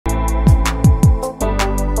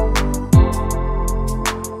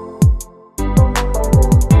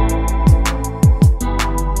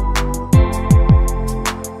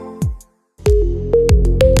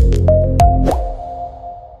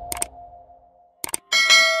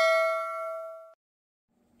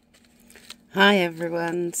Hi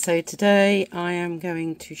everyone, so today I am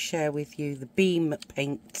going to share with you the beam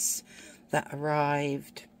paints that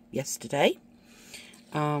arrived yesterday.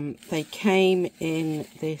 They came in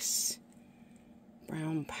this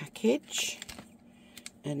brown package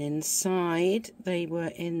and inside they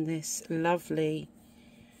were in this lovely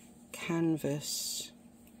canvas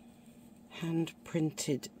hand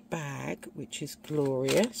printed bag, which is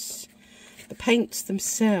glorious. The paints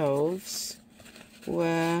themselves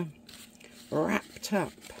were wrapped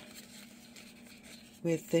up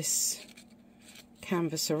with this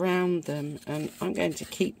canvas around them, and I'm going to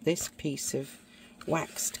keep this piece of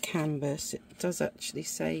waxed canvas. It does actually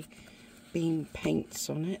say beam paints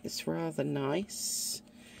on it. It's rather nice,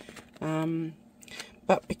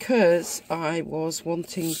 but because I was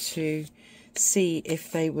wanting to see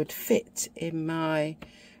if they would fit in my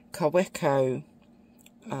Kaweco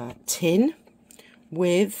tin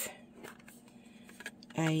with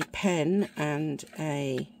a pen and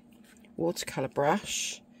a watercolour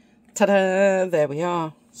brush. Ta-da! There we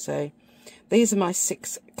are. So these are my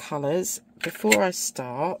 6 colours. Before I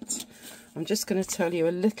start, I'm just going to tell you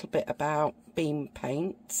a little bit about beam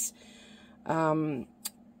paints. It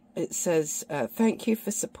says, thank you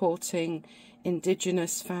for supporting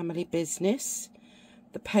Indigenous family business.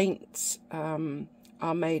 The paints are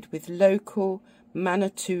made with local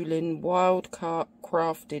Manitoulin wild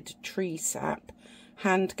crafted tree sap,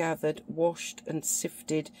 hand-gathered, washed and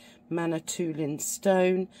sifted Manitoulin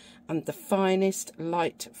stone, and the finest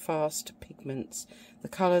light-fast pigments. The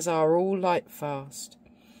colours are all light-fast.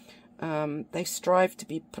 They strive to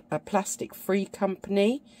be a plastic-free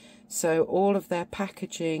company, so all of their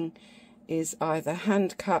packaging is either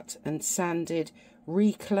hand-cut and sanded,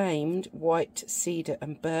 reclaimed white cedar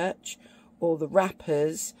and birch, or the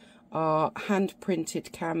wrappers are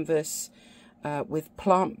hand-printed canvas with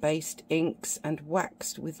plant-based inks and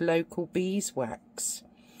waxed with local beeswax.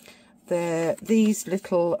 These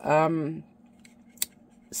little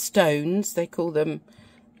stones, they call them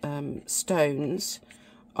stones,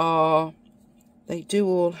 they do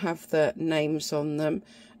all have the names on them.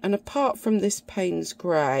 And apart from this Payne's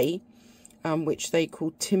Grey, which they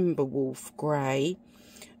call Timberwolf Grey,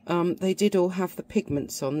 they did all have the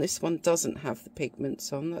pigments on. This one doesn't have the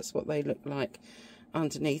pigments on. That's what they look like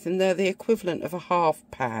underneath, and they're the equivalent of a half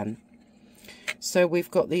pan. So we've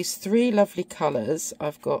got these 3 lovely colours.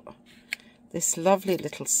 I've got this lovely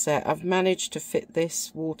little set. I've managed to fit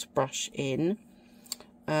this water brush in.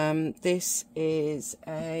 This is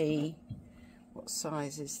a, what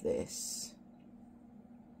size is this?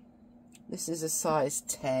 This is a size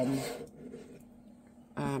 10.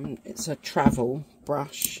 It's a travel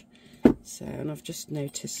brush. So, and I've just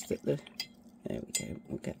noticed that there we go,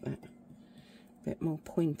 we'll get that bit more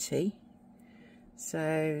pointy.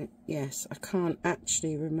 So yes, I can't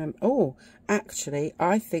actually remember. Oh, actually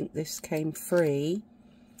I think this came free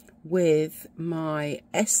with my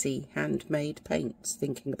Essie handmade paints,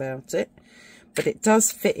 thinking about it, but it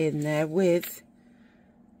does fit in there with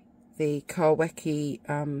the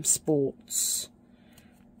Kaweco Sports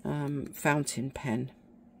fountain pen.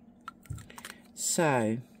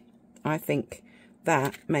 So I think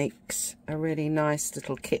that makes a really nice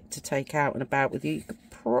little kit to take out and about with you. You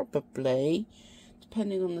could probably,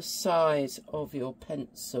 depending on the size of your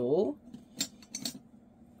pencil,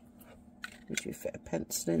 would you fit a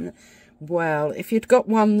pencil in there? Well, if you'd got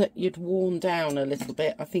one that you'd worn down a little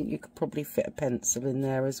bit, I think you could probably fit a pencil in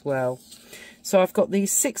there as well. So I've got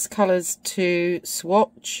these 6 colours to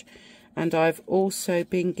swatch, and I've also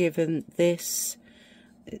been given this,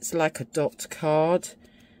 it's like a dot card,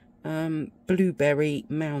 Blueberry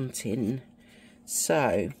Mountain.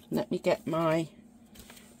 So let me get my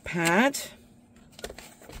pad,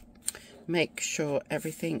 make sure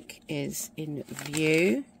everything is in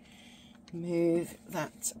view, move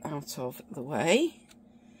that out of the way.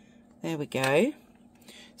 There we go.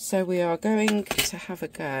 So we are going to have a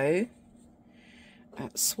go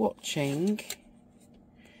at swatching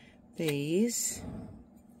these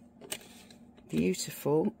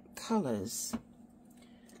beautiful colours.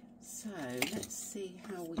 So let's see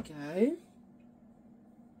how we go.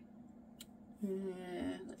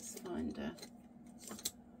 Let's find a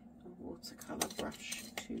watercolour brush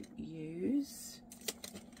to use.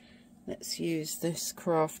 Let's use this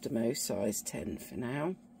Craftamo size 10 for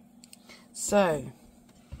now. So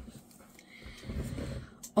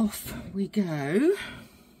off we go,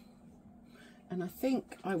 and I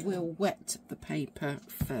think I will wet the paper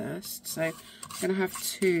first. So I'm going to have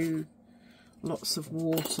lots of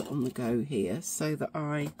water on the go here so that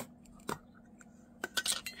I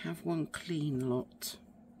have one clean lot.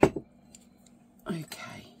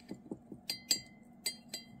 Okay.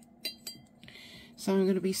 So I'm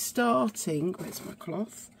going to be starting, where's my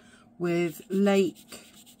cloth, with Lake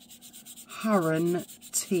Huron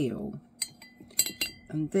Teal.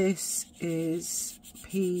 And this is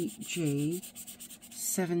PG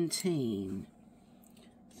 17.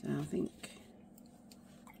 So I think,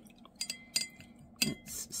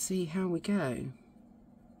 let's see how we go.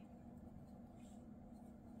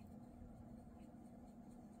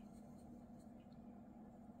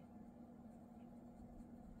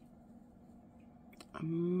 I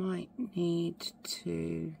might need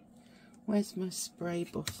to, where's my spray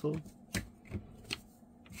bottle?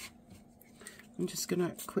 I'm just going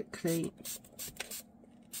to quickly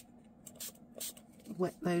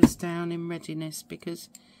wet those down in readiness because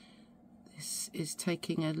this is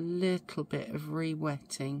taking a little bit of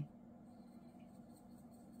re-wetting.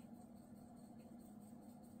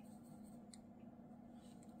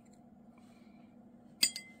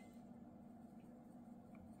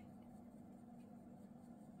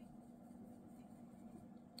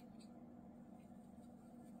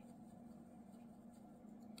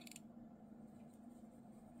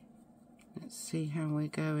 Let's see how we're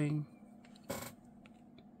going.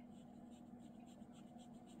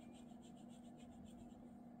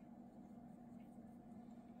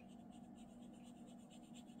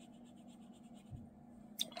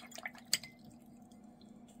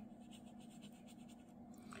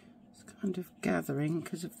 It's kind of gathering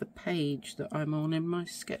because of the page that I'm on in my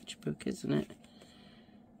sketchbook, isn't it?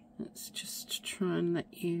 Let's just try and let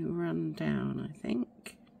you run down, I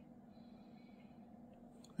think.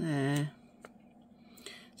 There.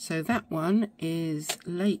 So that one is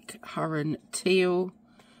Lake Huron Teal,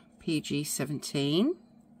 PG 17.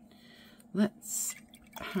 Let's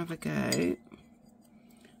have a go.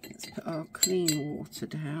 Let's put our clean water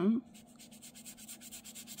down.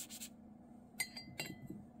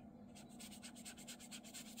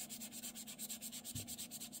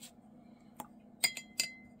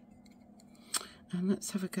 And let's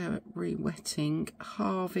have a go at re-wetting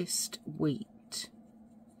Harvest Wheat.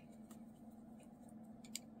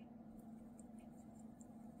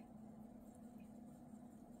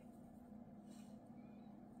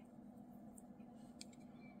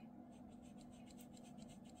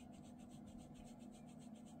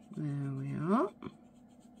 There we are.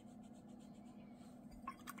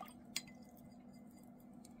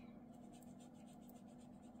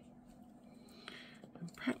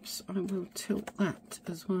 And perhaps I will tilt that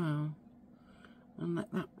as well and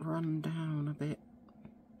let that run down a bit.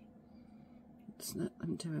 Let's let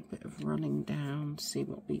them do a bit of running down, see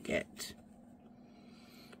what we get.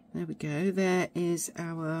 There we go. There is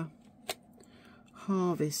our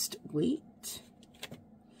Harvest Wheat.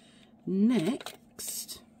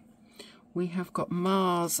 Next, we have got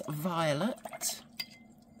Mars Violet.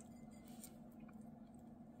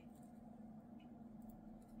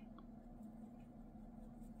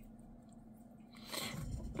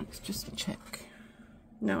 Let's just check.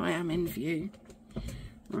 No, I am in view.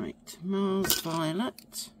 Right, Mars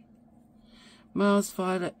Violet. Mars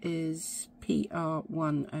Violet is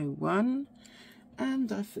PR101,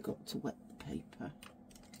 and I forgot to wet the paper.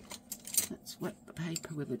 Let's wet the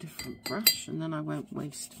paper with a different brush and then I won't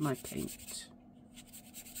waste my paint.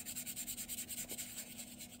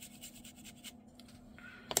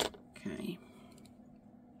 Okay.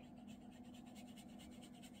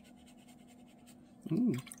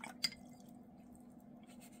 Ooh.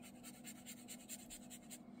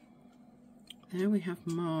 There we have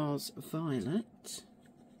Mars Violet.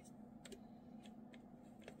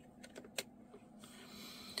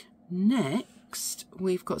 Next,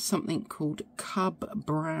 we've got something called Cub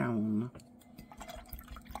Brown.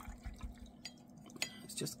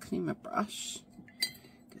 Let's just clean my brush.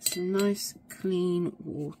 Get some nice clean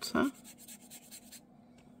water.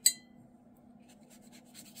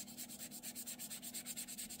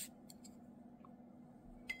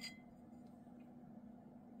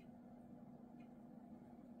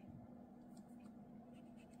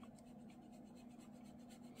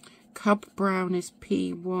 Cub Brown is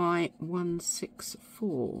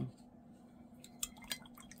PY164.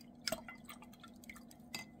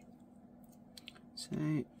 So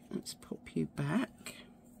let's pop you back,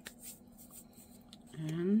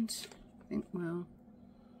 and I think we'll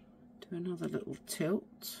do another little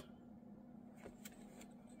tilt.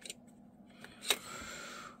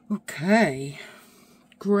 Okay,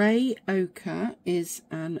 grey ochre is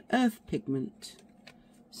an earth pigment,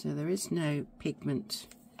 so there is no pigment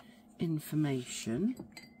information.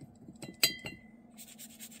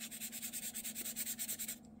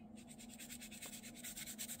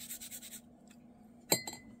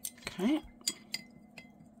 Okay,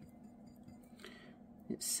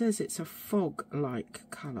 it says it's a fog-like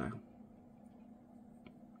colour.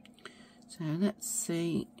 So let's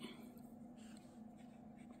see.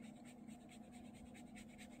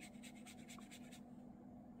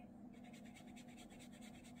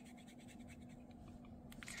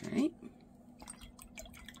 Okay.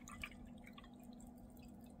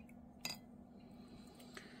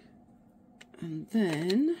 And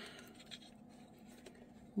then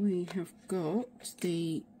we have got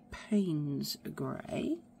the Payne's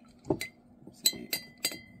Grey. So,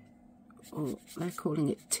 oh, they're calling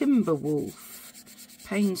it Timber Wolf.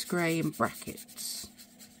 Payne's Grey in brackets.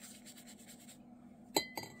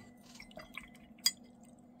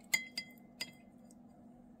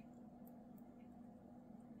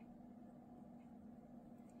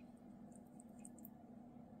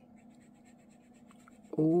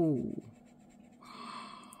 Oh,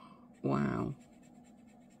 wow.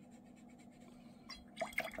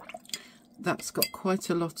 That's got quite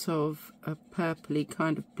a lot of a purpley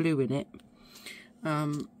kind of blue in it.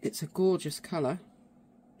 It's a gorgeous colour.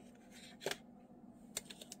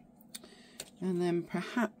 And then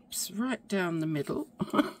perhaps right down the middle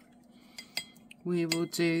we will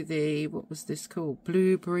do the, what was this called?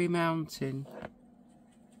 Blueberry Mountain.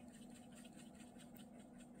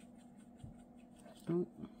 Oh.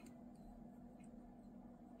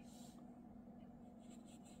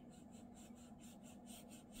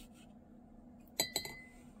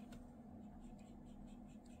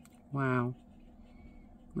 Wow,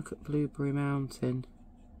 look at Blueberry Mountain.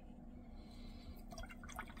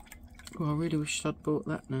 Oh, I really wish I'd bought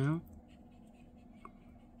that now.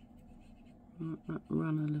 Let that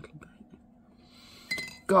run a little bit.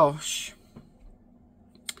 Gosh,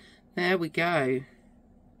 there we go.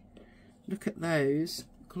 Look at those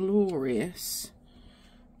glorious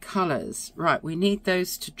colours. Right, we need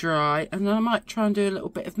those to dry, and I might try and do a little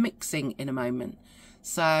bit of mixing in a moment.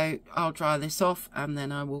 So I'll dry this off and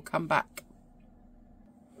then I will come back.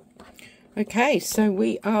 Okay, so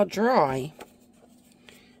we are dry.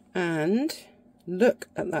 And look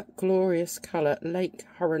at that glorious colour, Lake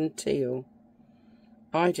Huron Teal.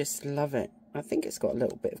 I just love it. I think it's got a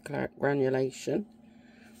little bit of granulation.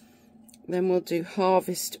 Then we'll do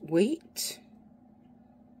Harvest Wheat,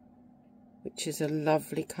 which is a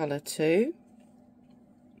lovely colour too.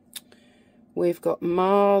 We've got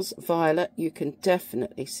Mars Violet. You can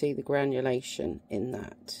definitely see the granulation in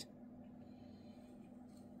that.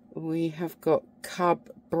 We have got Cub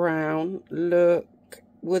Brown. Look,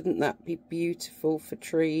 wouldn't that be beautiful for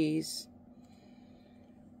trees?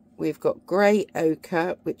 We've got Grey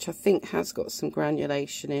Ochre, which I think has got some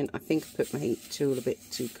granulation in. I think I put my heat tool a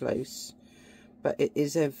bit too close. But it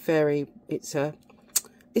is a very, it's a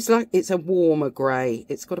warmer grey.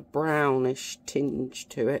 It's got a brownish tinge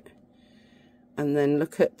to it. And then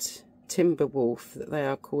look at Timber Wolf, that they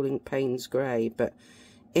are calling Payne's Grey, but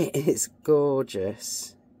it is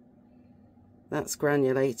gorgeous. That's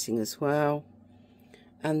granulating as well.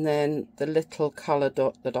 And then the little colour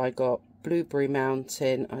dot that I got, Blueberry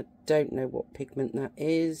Mountain. I don't know what pigment that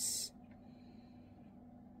is,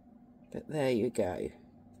 but there you go.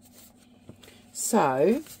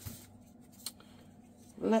 So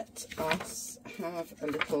let us have a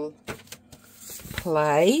little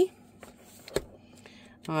play.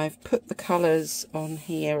 I've put the colours on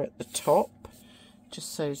here at the top,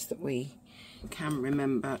 just so that we can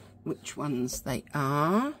remember which ones they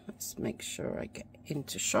are. Let's make sure I get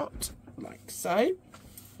into shot, like so.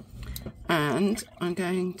 And I'm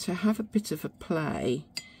going to have a bit of a play.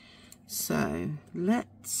 So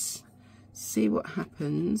let's see what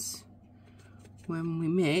happens when we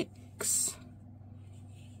mix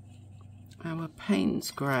our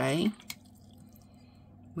Payne's Grey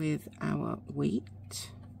with our wheat.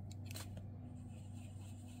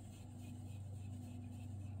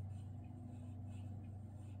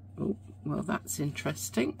 Oh, well, that's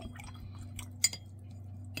interesting.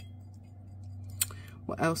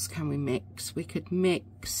 What else can we mix? We could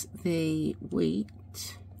mix the wheat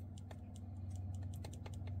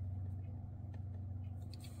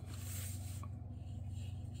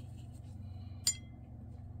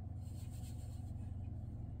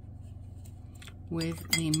with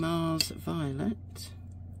the Mars Violet.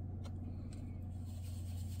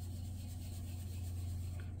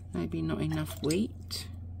 Maybe not enough wheat.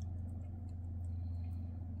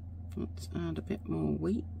 Let's add a bit more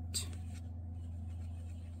wheat.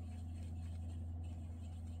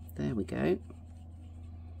 There we go.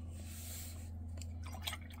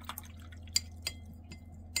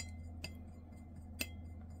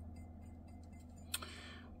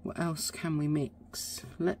 What else can we mix?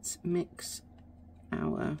 Let's mix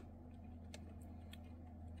our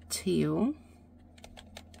teal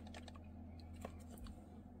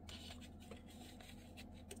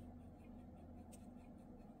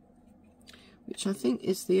which I think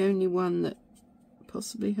is the only one that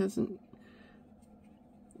possibly hasn't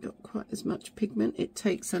got quite as much pigment. It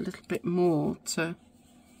takes a little bit more to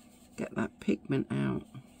get that pigment out.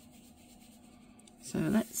 So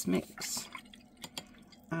let's mix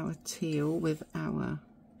our teal with our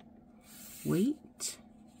wheat.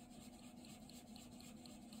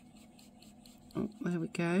 Oh, there we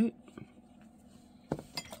go.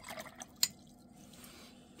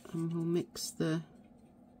 And we'll mix the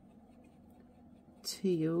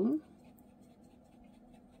teal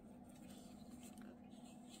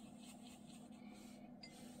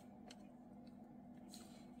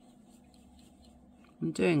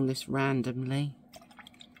I'm doing this randomly.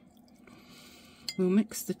 We'll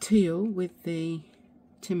mix the teal with the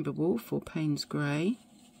Timberwolf or Payne's Grey.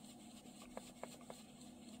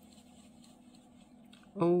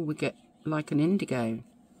 Oh, we get like an indigo.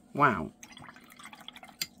 Wow.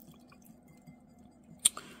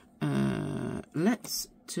 Let's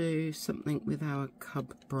do something with our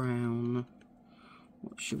Cub Brown.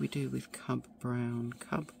 What should we do with Cub Brown?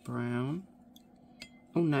 Cub Brown.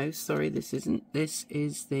 Oh no, sorry, this isn't. This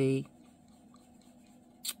is the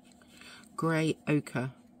grey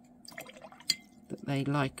ochre that they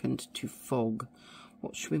likened to fog.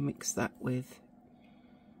 What should we mix that with?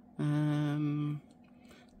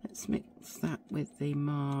 Let's mix that with the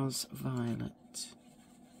Mars Violet.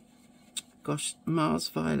 Gosh, Mars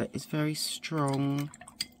Violet is very strong.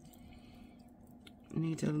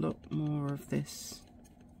 Need a lot more of this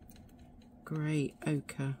grey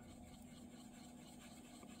ochre.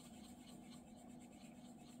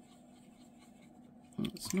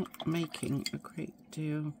 It's not making a great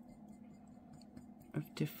deal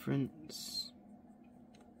of difference.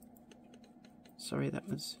 Sorry, that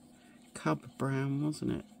was Cub Brown,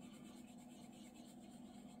 wasn't it?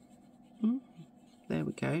 There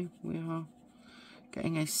we go. We are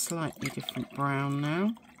getting a slightly different brown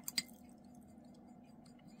now.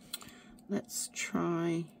 Let's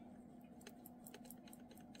try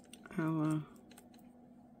our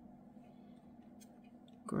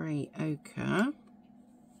grey ochre.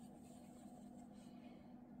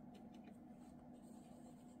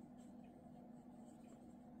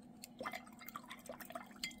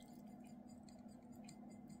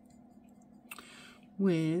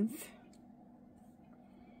 With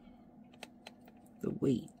the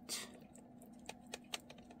wheat.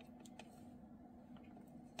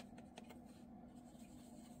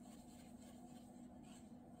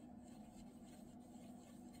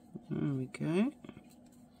 There we go.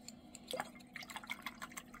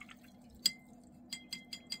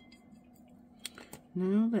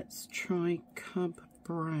 Now let's try Cub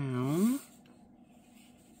Brown.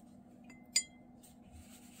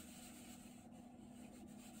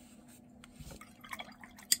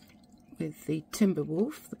 With the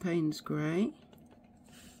Timberwolf, the Payne's Grey.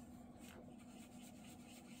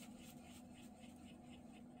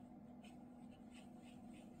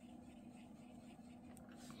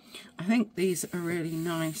 I think these are really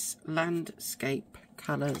nice landscape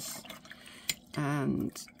colours,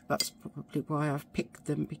 and that's probably why I've picked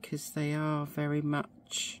them, because they are very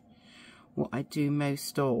much what I do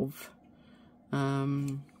most of.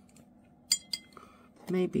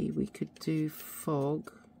 Maybe we could do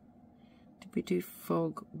fog. We do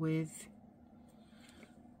fog with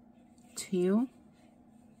teal.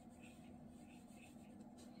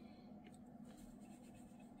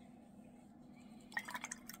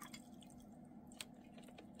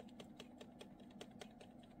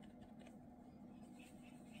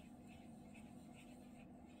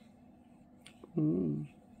 Ooh.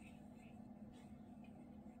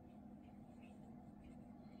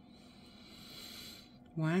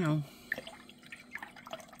 Wow.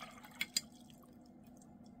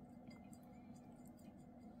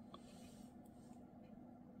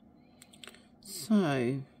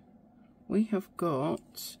 So we have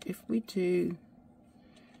got, if we do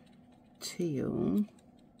teal,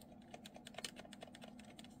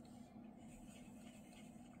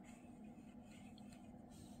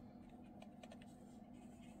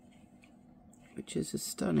 which is a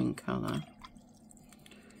stunning colour,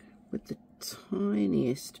 with the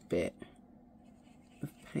tiniest bit of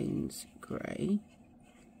Payne's Grey.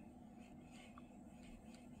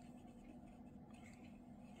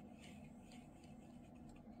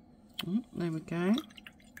 Oh, there we go.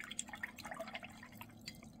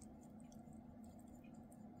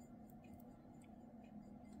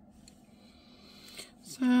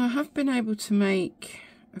 So I have been able to make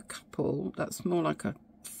a couple. That's more like a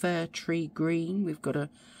fir tree green. We've got a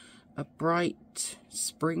bright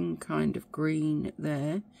spring kind of green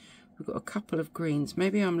there. We've got a couple of greens.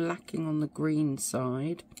 Maybe I'm lacking on the green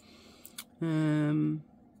side. Yeah.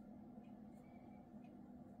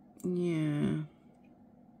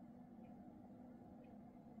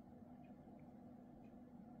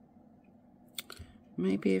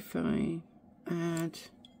 Maybe if I add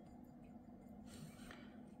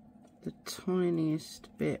the tiniest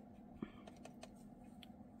bit.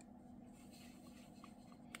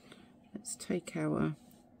 Let's take our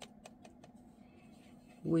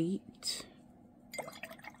wheat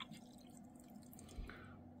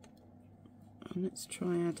and let's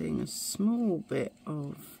try adding a small bit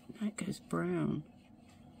of, that goes brown.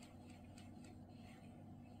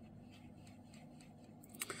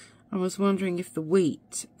 I was wondering if the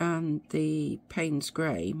wheat and the Payne's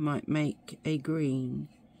grey might make a green,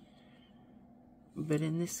 but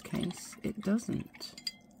in this case it doesn't.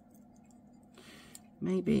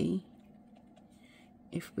 Maybe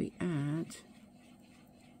if we add,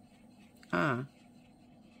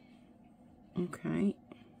 okay,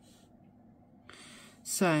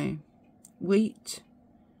 so wheat,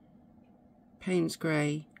 Payne's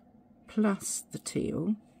grey plus the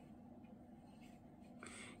teal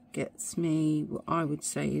gets me what I would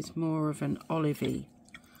say is more of an olivey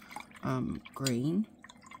green.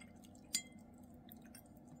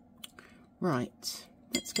 Right,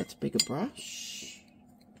 let's get a bigger brush.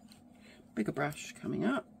 Bigger brush coming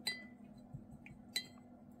up.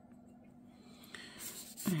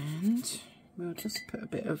 And we'll just put a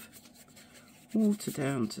bit of water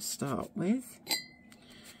down to start with.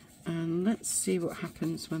 And let's see what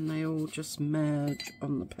happens when they all just merge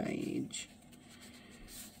on the page.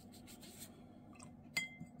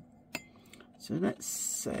 So let's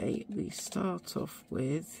say we start off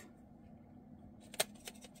with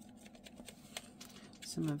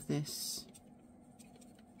some of this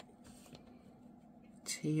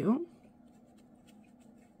teal.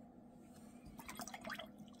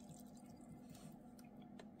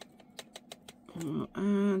 I'll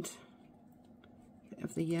add a bit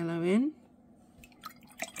of the yellow in.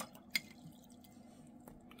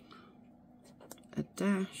 A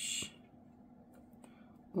dash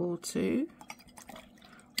or two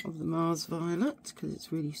of the Mars Violet because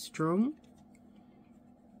it's really strong.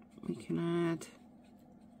 We can add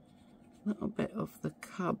a little bit of the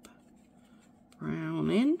Cub Brown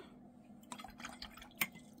in.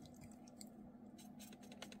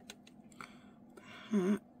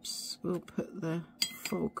 Perhaps we'll put the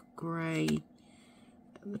Fog Grey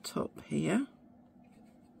at the top here.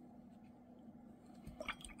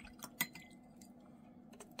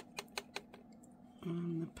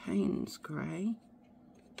 And the Payne's Grey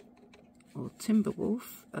or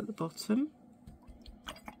Timberwolf at the bottom.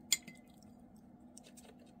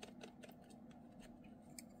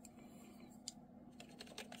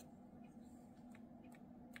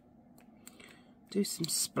 Do some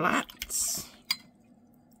splats.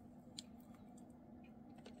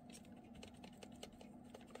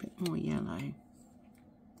 A bit more yellow.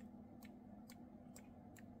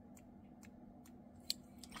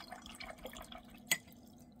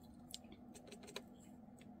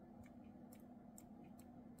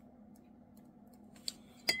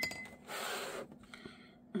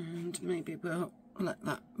 And maybe we'll let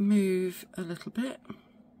that move a little bit.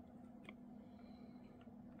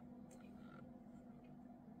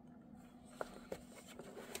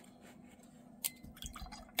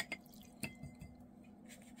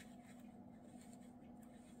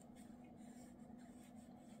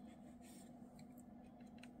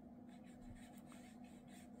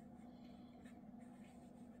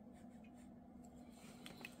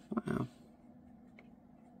 Wow.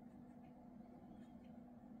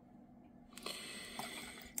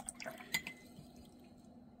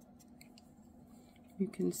 You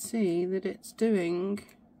can see that it's doing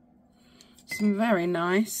some very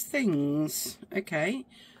nice things. Okay,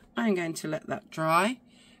 I'm going to let that dry,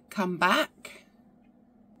 come back.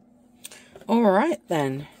 All right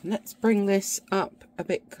then, let's bring this up a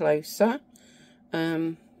bit closer.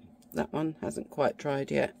 That one hasn't quite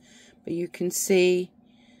dried yet, but you can see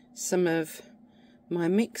some of my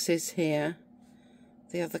mixes here,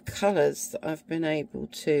 the other colours that I've been able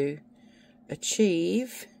to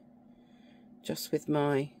achieve just with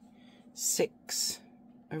my 6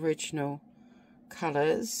 original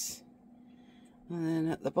colours. And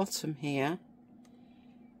then at the bottom here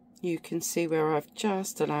you can see where I've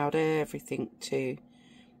just allowed everything to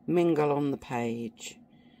mingle on the page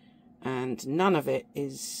and none of it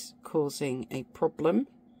is causing a problem.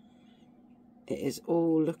 It is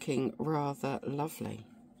all looking rather lovely.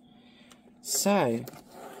 So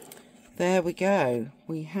there we go,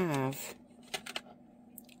 we have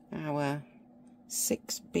our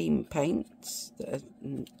 6 beam paints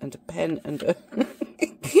and a pen and a,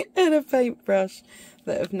 and a paintbrush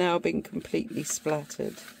that have now been completely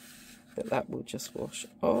splattered, but that will just wash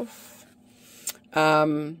off.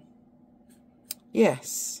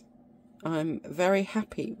 Yes, I'm very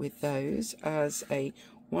happy with those as a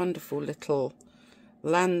wonderful little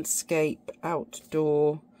landscape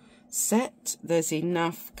outdoor set. There's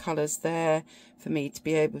enough colours there for me to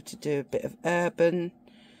be able to do a bit of urban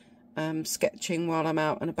sketching while I'm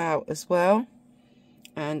out and about as well.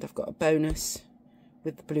 And I've got a bonus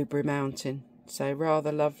with the Blueberry Mountain, so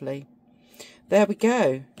rather lovely. There we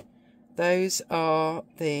go. Those are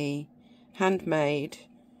the handmade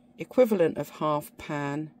equivalent of half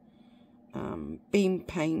pan beam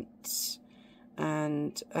paints,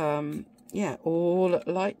 and yeah, all at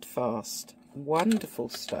light fast. Wonderful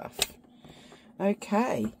stuff.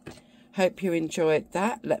 Okay, hope you enjoyed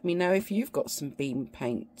that. Let me know if you've got some beam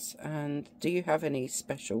paints, and do you have any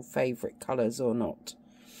special favourite colours or not.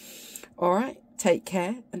 Alright, take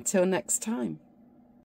care until next time.